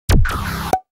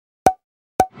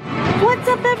What's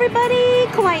up, everybody?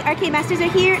 Kawaii Arcade Masters are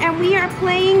here, and we are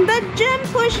playing the Gem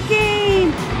Push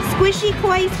game.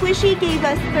 Kawaii Squishy gave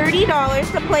us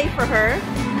 $30 to play for her.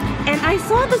 And I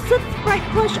saw the Soot Sprite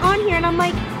plush on here, and I'm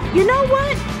like, you know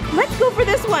what? Let's go for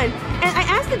this one. And I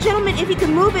asked the gentleman if he could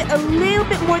move it a little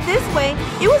bit more this way.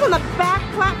 It was on the back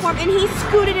platform, and he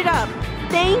scooted it up.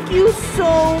 Thank you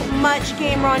so much,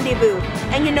 Game Rendezvous.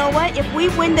 And you know what? If we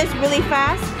win this really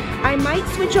fast, I might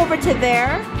switch over to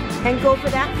there and go for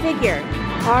that figure.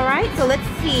 All right, so let's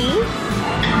see.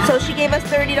 So she gave us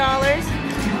 $30.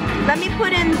 Let me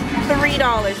put in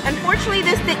 $3. Unfortunately,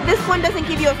 this one doesn't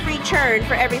give you a free churn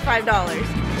for every $5.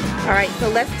 All right, so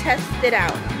let's test it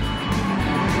out.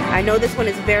 I know this one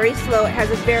is very slow. It has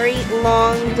a very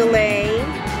long delay.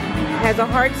 It has a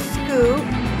hard scoop.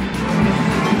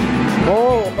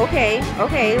 Oh, okay.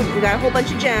 We got a whole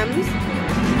bunch of gems.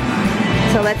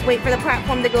 So let's wait for the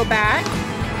platform to go back.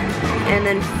 And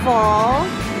then fall.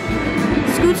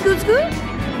 Scoot, scoot, scoot.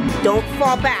 Don't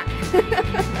fall back.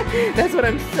 That's what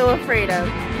I'm so afraid of.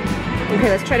 Okay,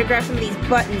 let's try to grab some of these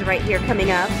buttons right here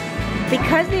coming up.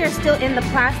 Because they are still in the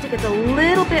plastic, it's a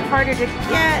little bit harder to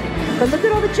get. But look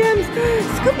at all the gems.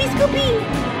 Scoopy, scoopy.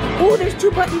 Oh, there's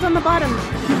 2 buttons on the bottom.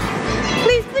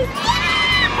 Please, please.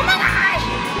 Yeah! Oh my gosh!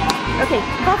 Okay,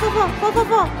 fall, fall, fall, fall, fall,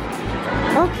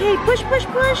 fall. Okay, push, push,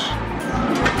 push.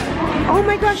 Oh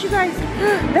my gosh, you guys.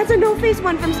 That's a no-face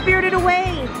one from Spirited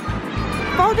Away.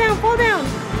 Fall down, fall down.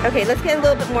 Okay, let's get a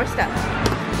little bit more stuff.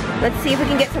 Let's see if we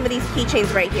can get some of these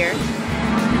keychains right here.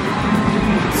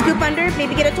 Scoop under,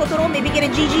 maybe get a Totoro, maybe get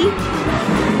a Gigi.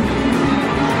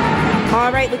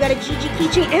 All right, we got a Gigi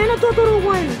keychain and a Totoro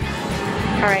one.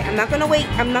 All right, I'm not gonna wait.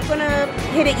 I'm not gonna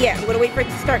hit it yet. I'm gonna wait for it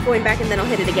to start going back and then I'll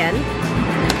hit it again.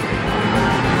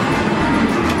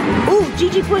 Ooh,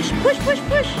 Gigi push, push, push,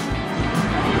 push.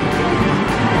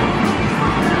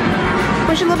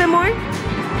 Push a little bit more.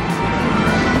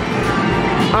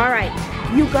 All right,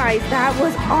 you guys, that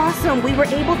was awesome. We were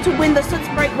able to win the Soot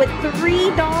Sprite with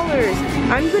 $3.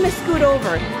 I'm gonna scoot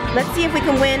over. Let's see if we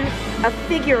can win a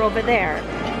figure over there.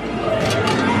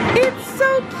 It's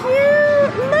so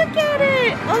cute. Look at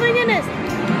it. Oh my goodness.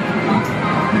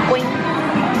 Boing.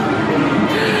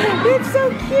 It's so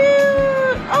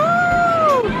cute.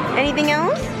 Oh. Anything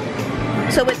else?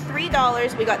 So with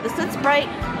 $3, we got the Soot Sprite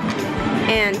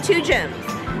and 2 gems.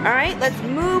 All right, let's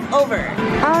move over.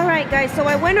 All right, guys, so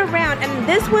I went around, and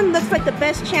this one looks like the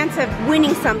best chance of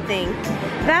winning something.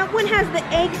 That one has the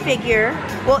egg figure.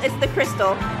 Well, it's the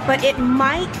crystal, but it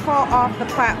might fall off the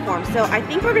platform. So I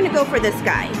think we're gonna go for this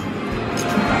guy.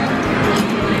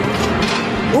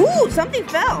 Ooh, something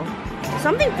fell.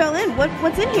 Something fell in.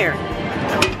 What's in here?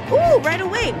 Ooh, right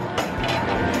away.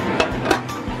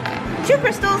 2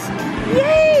 crystals.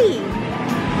 Yay!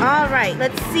 All right,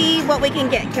 let's see what we can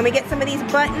get. Can we get some of these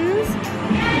buttons?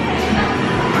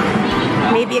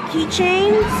 Maybe a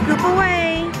keychain? Scoop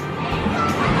away.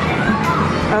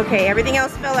 Okay, everything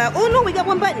else fell out. Oh no, we got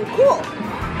 1 button. Cool.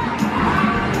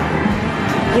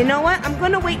 You know what? I'm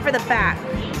gonna wait for the back.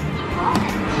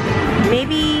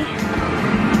 Maybe.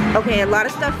 Okay, a lot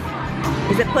of stuff.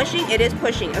 Is it pushing? It is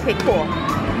pushing. Okay, cool.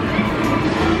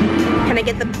 Can I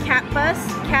get the cat bus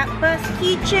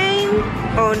keychain?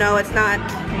 Oh no, it's not.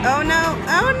 Oh no,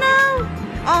 oh no.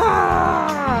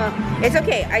 Oh, it's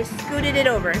okay, I scooted it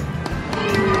over.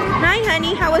 Hi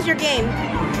honey, how was your game?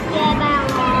 Yeah, but I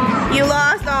lost. You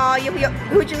lost? Oh,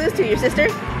 who'd you lose to, your sister?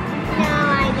 No,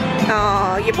 I didn't.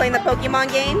 Oh, you're playing the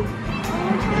Pokemon game?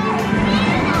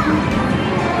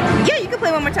 Yeah, you can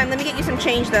play one more time. Let me get you some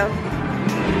change though.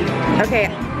 Okay.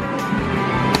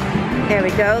 There we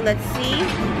go, let's see.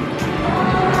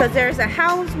 Because there's a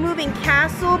house moving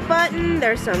castle button.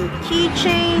 There's some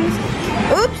keychains.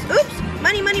 Oops, oops.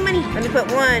 Money, money, money. Let me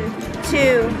put 1,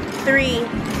 2, 3,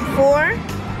 4.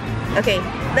 Okay,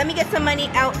 let me get some money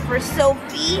out for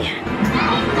Sophie.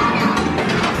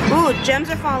 Ooh, gems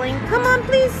are falling. Come on,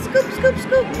 please. Scoop, scoop,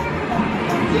 scoop.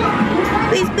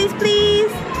 Please, please,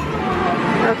 please.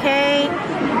 Okay.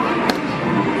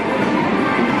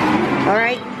 All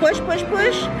right, push, push,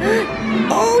 push.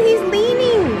 Oh, he's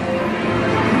leaning.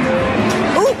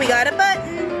 Oh, we got a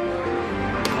button.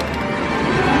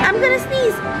 I'm gonna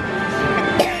sneeze.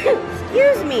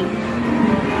 Excuse me.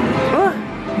 Oh,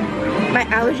 my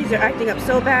allergies are acting up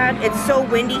so bad. It's so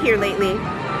windy here lately.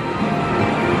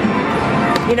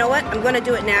 You know what? I'm gonna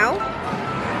do it now.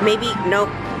 Maybe, nope.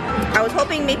 I was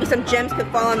hoping maybe some gems could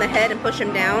fall on the head and push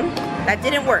him down. That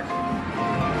didn't work.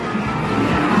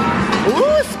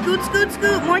 Ooh, scoot, scoot,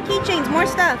 scoot. More keychains, more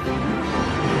stuff.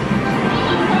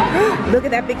 Look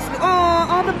at that big scoop. Oh,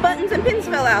 all the buttons and pins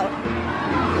fell out.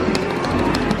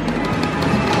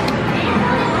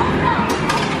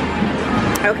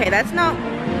 Okay, that's not...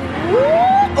 Woo!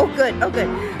 Oh, good. Oh, good.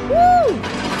 Woo!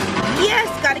 Yes,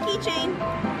 got a keychain.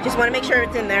 Just want to make sure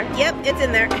it's in there. Yep, it's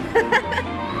in there.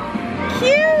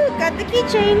 Cute! Got the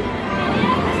keychain.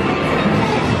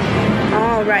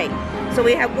 All right. So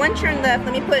we have one turn left.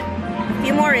 Let me put a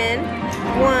few more in.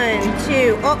 1,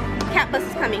 2. Oh, cat bus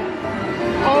is coming.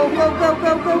 Oh, go, go,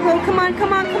 go, go, go. Come on,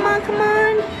 come on, come on, come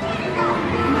on.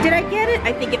 Did I get it?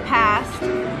 I think it passed.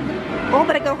 Oh,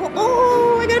 but I got a hole.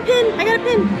 Oh, I got a pin. I got a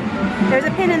pin. There's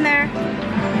a pin in there.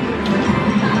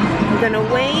 I'm gonna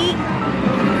wait.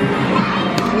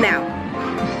 Now.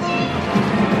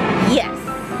 Yes.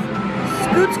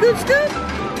 Scoot, scoot, scoot.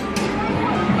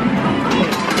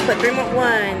 Put 3 more.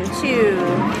 1, 2,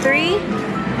 3.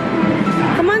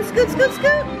 Come on, scoot, scoot,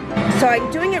 scoot. So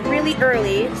I'm doing it really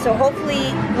early, so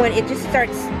hopefully when it just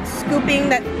starts scooping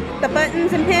the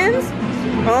buttons and pins,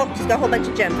 oh, just a whole bunch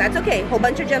of gems. That's okay. Whole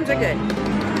bunch of gems are good.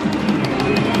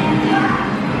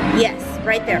 Yes,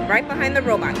 right there, right behind the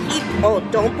robot. Oh,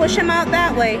 don't push him out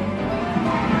that way.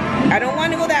 I don't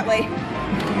want to go that way.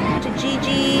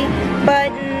 Gigi,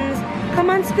 buttons. Come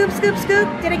on, scoop, scoop, scoop.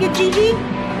 Did I get Gigi?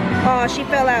 Oh, she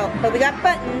fell out, but we got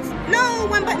buttons. No,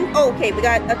 one button. Oh, okay, we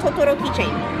got a Totoro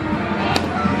keychain.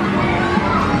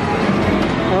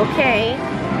 Okay.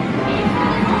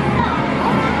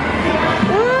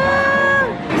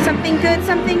 Whoa! Something good,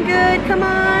 something good. Come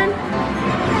on.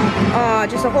 Oh,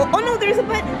 just a whole. Oh no, there's a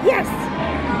button. Yes.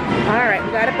 All right,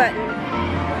 we got a button.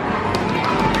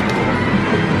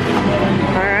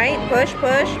 All right, push,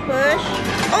 push, push.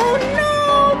 Oh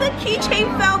no, the keychain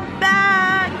fell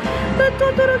back. The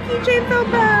Totoro keychain fell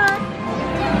back.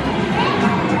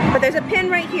 But there's a pin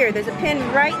right here. There's a pin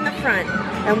right in the front.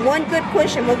 And one good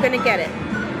push and we're gonna get it.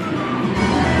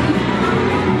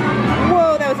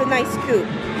 Whoa, that was a nice scoop.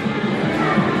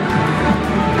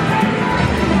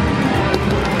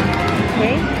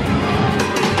 Okay.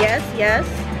 Yes, yes.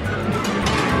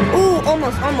 Ooh,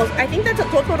 almost, almost. I think that's a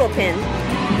Totoro pin.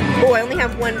 Oh, I only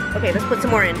have one. Okay, let's put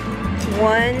some more in.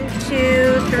 1,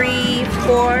 2, 3,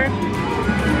 4,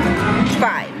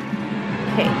 5.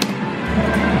 Okay.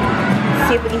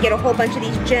 See if we can get a whole bunch of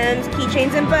these gems,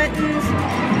 keychains, and buttons.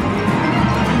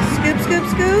 Scoop, scoop,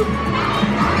 scoop.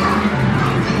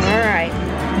 All right.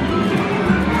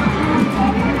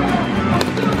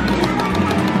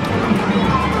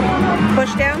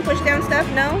 Push down stuff,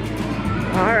 no?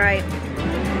 All right.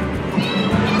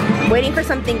 Waiting for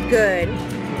something good.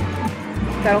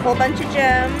 Got a whole bunch of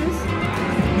gems.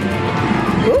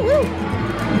 Woo woo.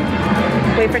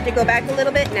 Wait for it to go back a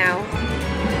little bit now.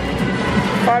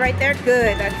 Fall right there,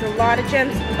 good. That's a lot of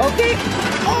gems. Okay.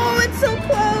 Oh, it's so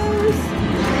close.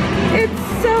 It's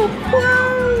so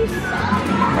close.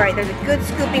 All right, there's a good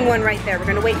scooping one right there. We're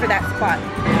gonna wait for that spot.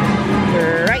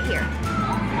 Right here.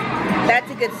 That's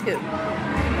a good scoop.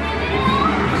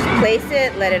 Just place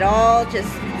it, let it all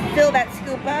just fill that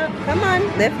scoop up. Come on,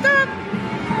 lift up.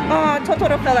 Oh,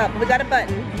 Totoro fell out, but we got a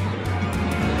button.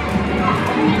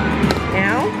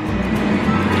 Now.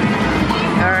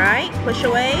 All right, push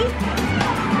away.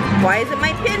 Why isn't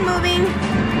my pin moving?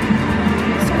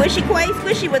 Squishy Kawaii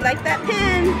Squishy would like that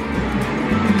pin.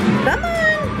 Come on.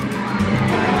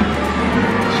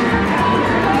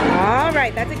 All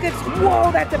right, that's a good,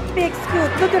 whoa, that's a big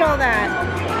scoop. Look at all that.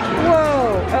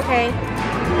 Whoa, okay.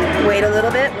 Wait a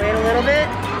little bit, wait a little bit.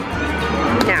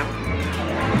 Now.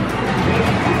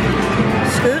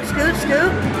 Scoot, scoot,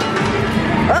 scoot.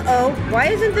 Uh-oh, why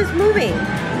isn't this moving?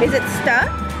 Is it stuck?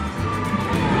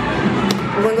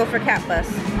 We're gonna go for cat bus.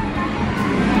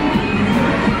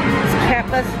 Cat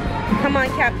bus, come on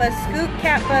cat bus, scoop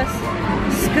cat bus.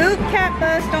 Scoop cat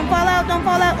bus, don't fall out, don't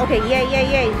fall out. Okay, yay, yay,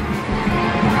 yay.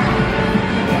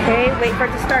 Okay, wait for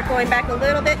it to start going back a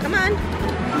little bit, come on.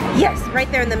 Yes, right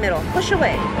there in the middle, push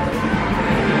away.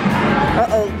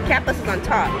 Uh-oh, cat bus is on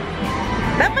top.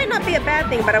 That might not be a bad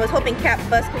thing, but I was hoping cat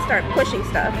bus could start pushing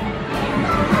stuff.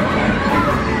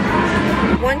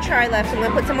 One try left, so I'm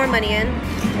gonna put some more money in.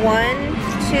 1,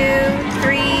 2,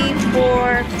 3,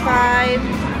 4, 5,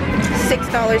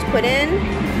 $6 put in.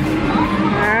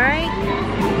 All right.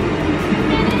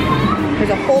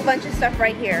 There's a whole bunch of stuff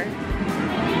right here.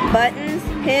 Buttons,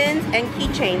 pins, and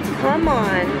keychains. Come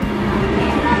on.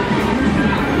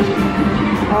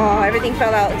 Oh, everything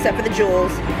fell out except for the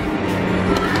jewels.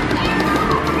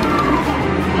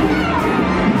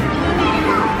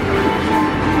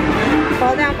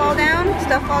 Fall down, fall down.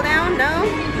 Stuff fall down, no?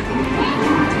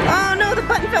 Oh no, the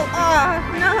button fell off,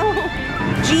 no.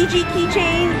 GG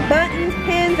keychain, buttons,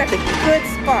 pins, that's a good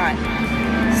spot.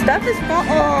 Stuff is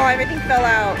oh, everything fell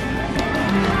out.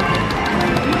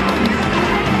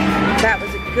 That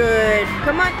was a good,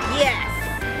 come on, yes.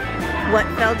 What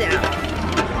fell down?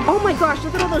 Oh my gosh,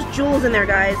 look at all those jewels in there,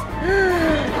 guys.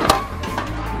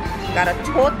 Got a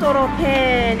Totoro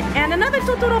pin and another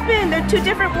Totoro pin. They're two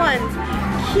different ones.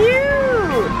 Cute.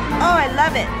 Oh, I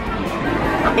love it.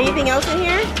 Anything else in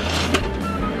here?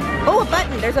 Oh, a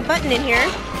button. There's a button in here.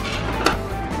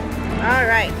 All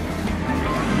right.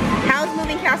 How's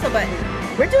moving castle button?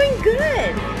 We're doing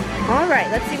good. All right,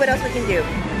 let's see what else we can do.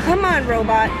 Come on,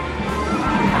 robot.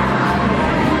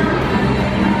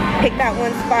 Pick that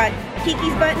one spot.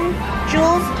 Kiki's button.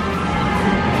 Jules.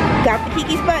 Got the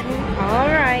Kiki's button. All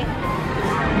right.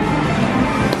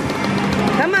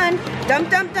 Come on. Dump,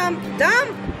 dump, dump, dump.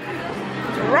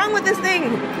 What's wrong with this thing?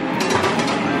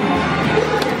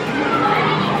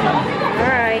 All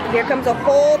right. Here comes a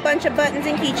whole bunch of buttons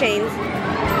and keychains.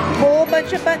 Whole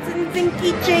bunch of buttons and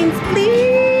keychains,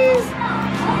 please.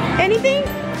 Anything?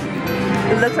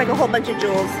 It looks like a whole bunch of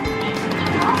jewels.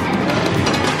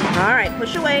 All right.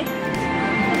 Push away.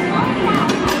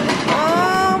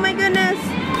 Oh my goodness.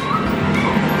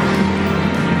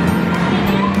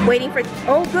 Waiting for,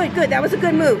 oh good, good. That was a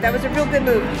good move. That was a real good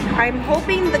move. I'm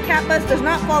hoping the cat bus does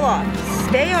not fall off.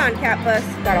 Stay on, cat bus.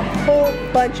 Got a whole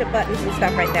bunch of buttons and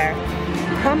stuff right there.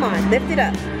 Come on, lift it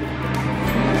up.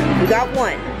 We got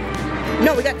one.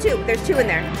 No, we got two. There's two in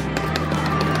there.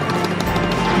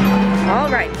 All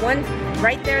right, one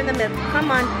right there in the middle.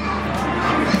 Come on.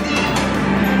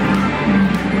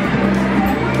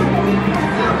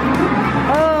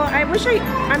 Oh, I wish I'm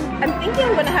thinking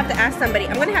I'm gonna have to ask somebody.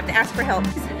 I'm gonna have to ask for help.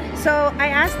 So I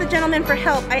asked the gentleman for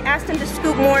help. I asked him to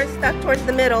scoop more stuff towards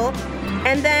the middle.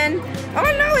 And then, oh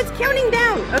no, it's counting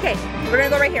down. Okay, we're gonna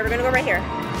go right here. We're gonna go right here.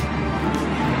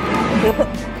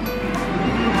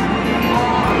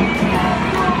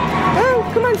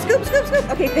 Oh, come on, scoop, scoop, scoop.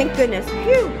 Okay, thank goodness.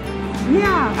 Phew.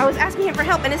 Yeah, I was asking him for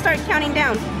help and it started counting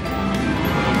down.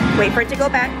 Wait for it to go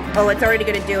back. Oh, it's already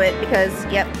gonna do it because,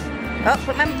 yep. Oh,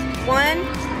 put my 1,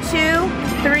 2,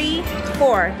 3,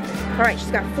 4. All right,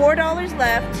 she's got $4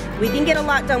 left. We can get a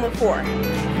lot done with 4.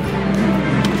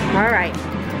 All right,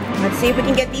 let's see if we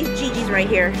can get these Gigi's right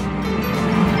here.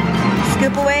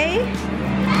 Scoop away.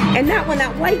 And that one,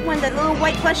 that white one, that little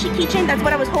white plushy keychain, that's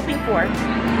what I was hoping for.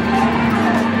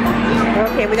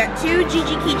 Okay, we got 2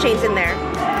 Gigi keychains in there.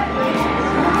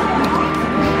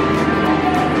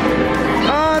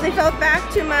 Oh, they fell back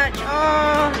too much.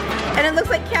 Oh, and it looks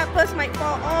like cat bus might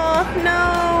fall off.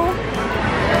 No.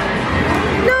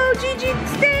 No, Gigi,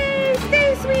 stay,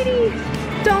 stay, sweetie.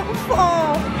 Don't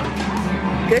fall.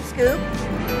 Good scoop.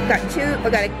 Got 2, we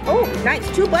got a, oh, nice,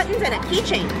 2 buttons and a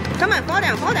keychain. Come on, fall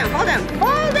down, fall down, fall down,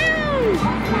 fall down.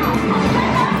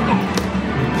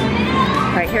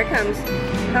 All right, here it comes.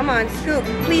 Come on, scoop.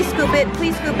 Please scoop it.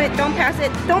 Please scoop it. Don't pass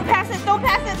it. Don't pass it. Don't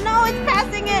pass it. No, it's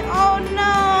passing it. Oh,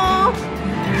 no.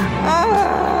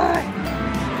 Oh.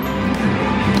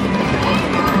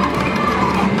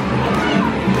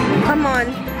 Come on.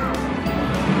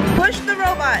 Push the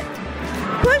robot.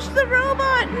 Push the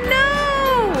robot.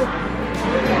 No.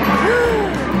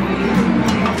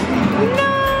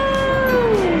 No.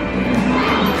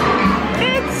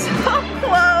 It's so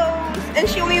close. And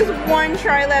she only has 1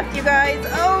 try left, you guys.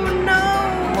 Oh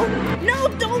no! No,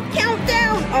 don't count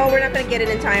down! Oh, we're not gonna get it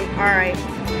in time. Alright.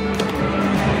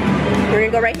 We're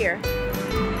gonna go right here.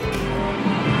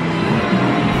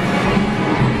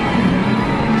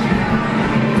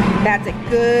 That's a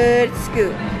good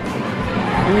scoop.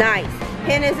 Nice.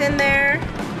 Pin is in there.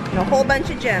 And a whole bunch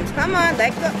of gems. Come on,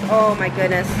 let go. Oh my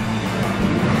goodness.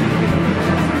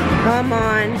 Come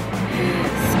on.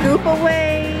 Scoop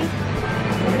away.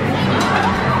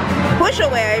 Push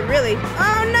away, really.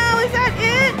 Oh no, is that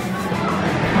it?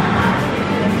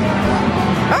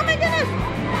 Oh my goodness!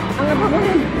 I'm gonna put one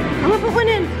in. I'm gonna put one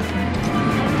in.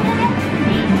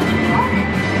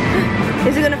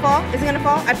 Is it gonna fall? Is it gonna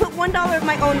fall? I put $1 of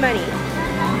my own money.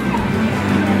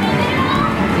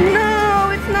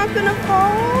 No, it's not gonna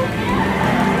fall.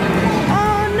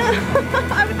 Oh no,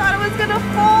 I thought it was gonna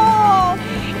fall.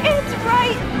 It's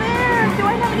right there. Do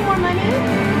I have any more money?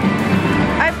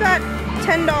 I've got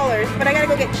 $10, but I gotta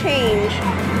go get change.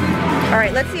 All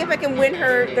right, let's see if I can win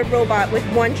her the robot with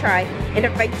 1 try. And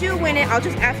if I do win it, I'll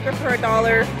just ask her for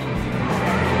 $1.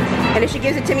 And if she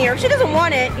gives it to me, or if she doesn't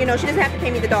want it, you know, she doesn't have to pay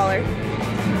me the $1.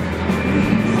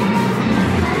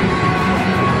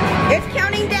 It's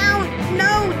counting down.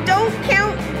 No, don't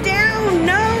count down.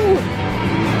 No.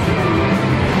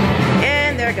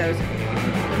 And there it goes.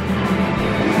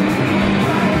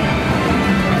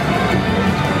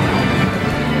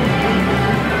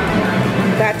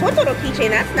 Got Totoro keychain,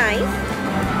 that's nice.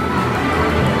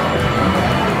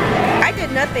 I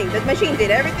did nothing. The machine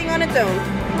did everything on its own.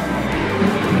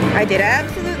 I did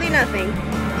absolutely nothing.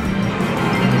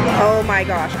 Oh my my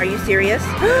gosh, are you serious?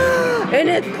 And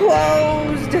it's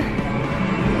closed.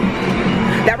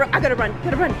 I gotta run.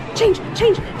 Change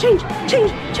machine.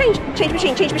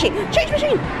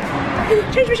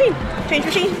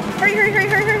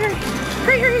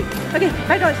 Hurry. Okay,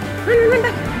 $5.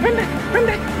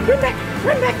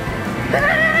 Run back.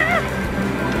 Ah!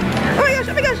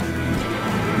 Oh my gosh.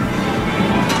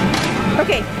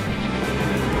 Okay.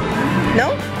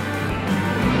 No?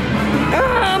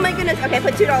 Oh my goodness. Okay, I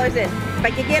put $2 in. If I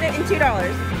could get it in $2.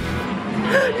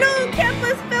 No,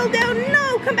 Campus fell down.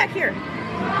 No, come back here.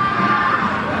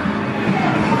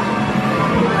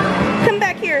 Come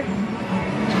back here.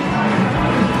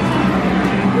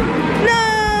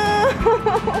 No!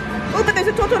 Oh, but there's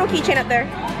a Totoro keychain up there.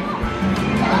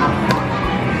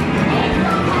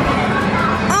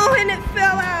 Oh, and it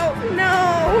fell out.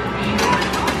 No.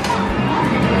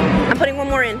 I'm putting one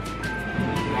more in.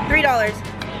 $3.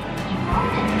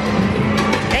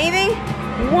 Anything?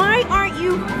 Why aren't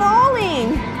you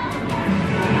falling?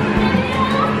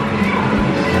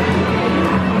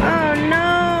 Oh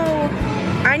no.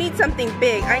 I need something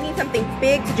big. I need something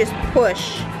big to just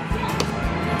push.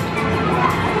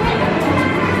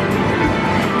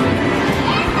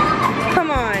 Come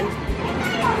on.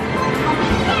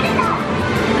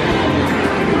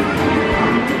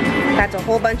 That's a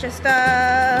whole bunch of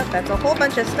stuff.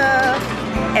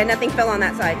 And nothing fell on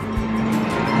that side.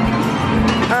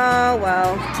 Oh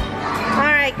well.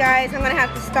 Alright guys, I'm gonna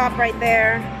have to stop right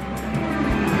there.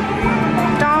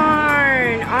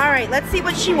 Darn. Alright, let's see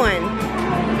what she won.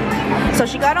 So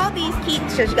she got all these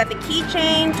so she got the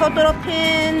keychain, Totoro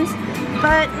pins,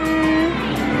 button,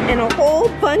 and a whole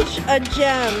bunch of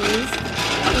gems.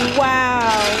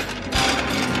 Wow.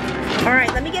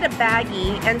 Alright, let me get a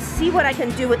baggie and see what I can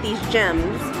do with these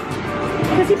gems.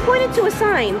 Because he pointed to a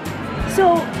sign.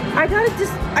 So I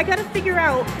gotta figure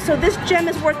out, so this gem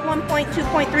is worth 1 point, 2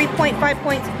 point, 3 point, 5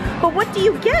 points, but what do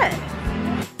you get?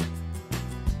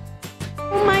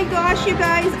 Oh my gosh, you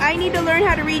guys, I need to learn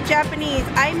how to read Japanese.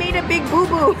 I made a big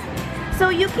boo-boo. So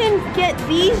you can get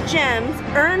these gems,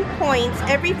 earn points.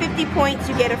 Every 50 points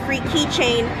you get a free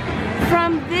keychain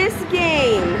from this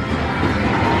game.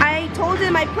 I told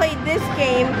him I played this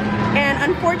game, and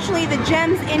unfortunately the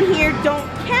gems in here don't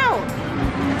count.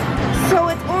 So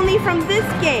it's only from this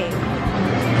game.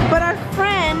 But our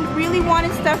friend really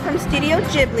wanted stuff from Studio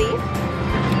Ghibli.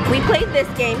 We played this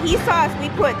game. He saw us, we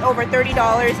put over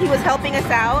 $30. He was helping us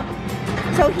out.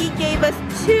 So he gave us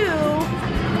 2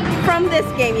 from this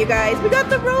game, you guys. We got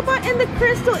the robot and the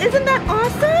crystal. Isn't that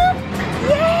awesome?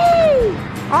 Yay!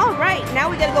 All right, now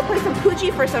we gotta go play some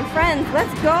Kuji for some friends.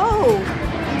 Let's go.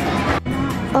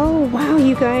 Oh, wow,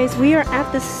 you guys. We are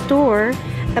at the store.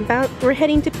 We're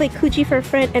heading to play Kuji for a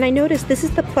friend, and I noticed this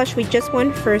is the plush we just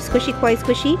won for Squishy Kawaii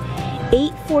Squishy,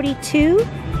 $8.42.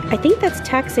 I think that's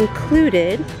tax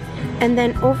included. And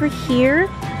then over here,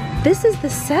 this is the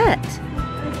set.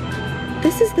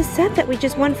 This is the set that we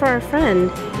just won for our friend.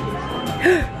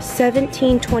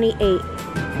 $17.28.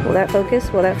 Will that focus?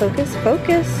 Will that focus?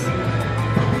 Focus.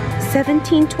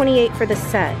 $17.28 for the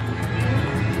set.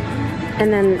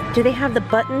 And then, do they have the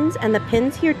buttons and the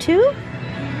pins here too?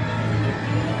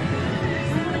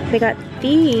 They got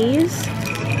these,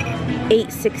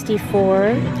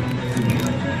 $8.64.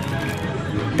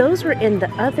 Those were in the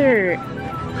other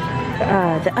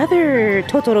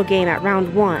Totoro game at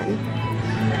round 1.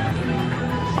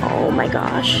 Oh my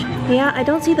gosh. Yeah, I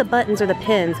don't see the buttons or the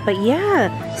pins, but yeah,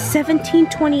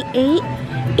 $17.28,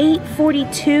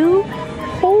 $8.42.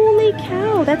 Holy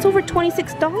cow, that's over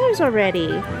 $26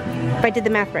 already. If I did the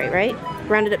math right?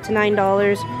 Rounded up to $9.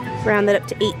 Rounded up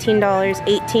to $18.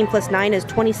 18 plus 9 is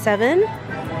 27.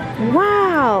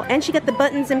 Wow! And she got the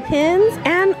buttons and pins,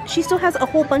 and she still has a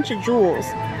whole bunch of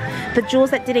jewels. The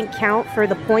jewels that didn't count for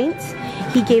the points,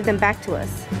 he gave them back to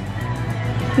us.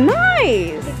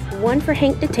 Nice! 1 for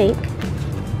Hank the Tank.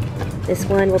 This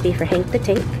one will be for Hank the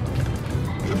Tank.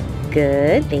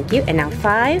 Good, thank you. And now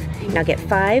 5. Now get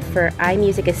 5 for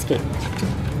iMusic Escape.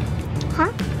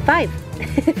 Huh? 5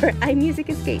 for iMusic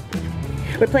Escape.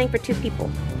 We're playing for 2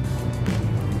 people.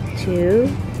 2,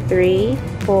 3,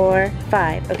 4,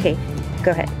 5. Okay,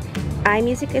 go ahead.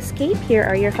 iMusic Escape, here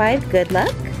are your 5. Good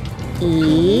luck.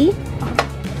 E,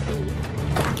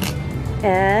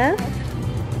 F,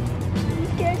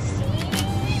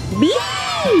 B.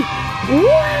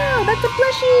 Wow, that's a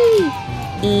plushie.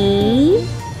 E.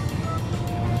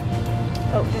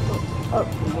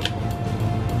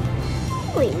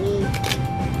 Wait, me.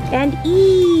 And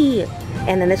E.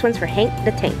 And then this one's for Hank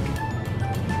the Tank.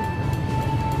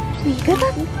 Good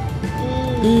luck.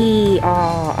 E.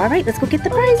 Aw, all right, let's go get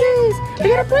the prizes. We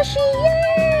got a plushie,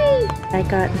 yay! I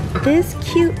got this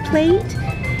cute plate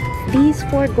these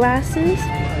 4 glasses,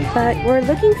 but we're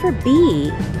looking for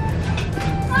B.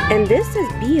 And this says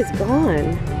B is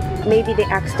gone. Maybe they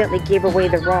accidentally gave away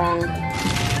the wrong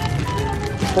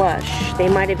plush. They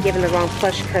might have given the wrong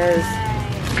plush because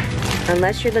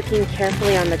unless you're looking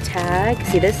carefully on the tag,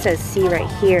 see this says C right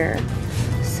here.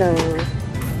 So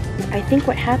I think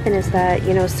what happened is that,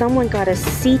 you know, someone got a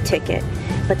C ticket,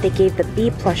 but they gave the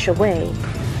B plush away.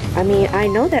 I mean, I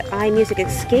know that iMusic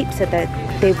Escape said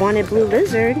that they wanted Blue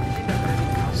Lizard.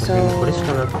 So,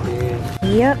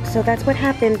 yep, so that's what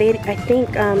happened. I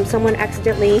think someone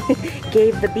accidentally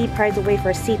gave the B prize away for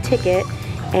a C ticket,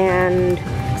 and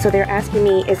so they're asking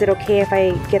me, is it okay if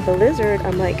I get the lizard?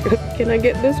 I'm like, can I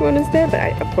get this one instead?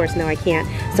 But of course, no, I can't.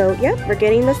 So, yep, we're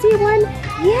getting the C one.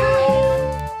 Yay!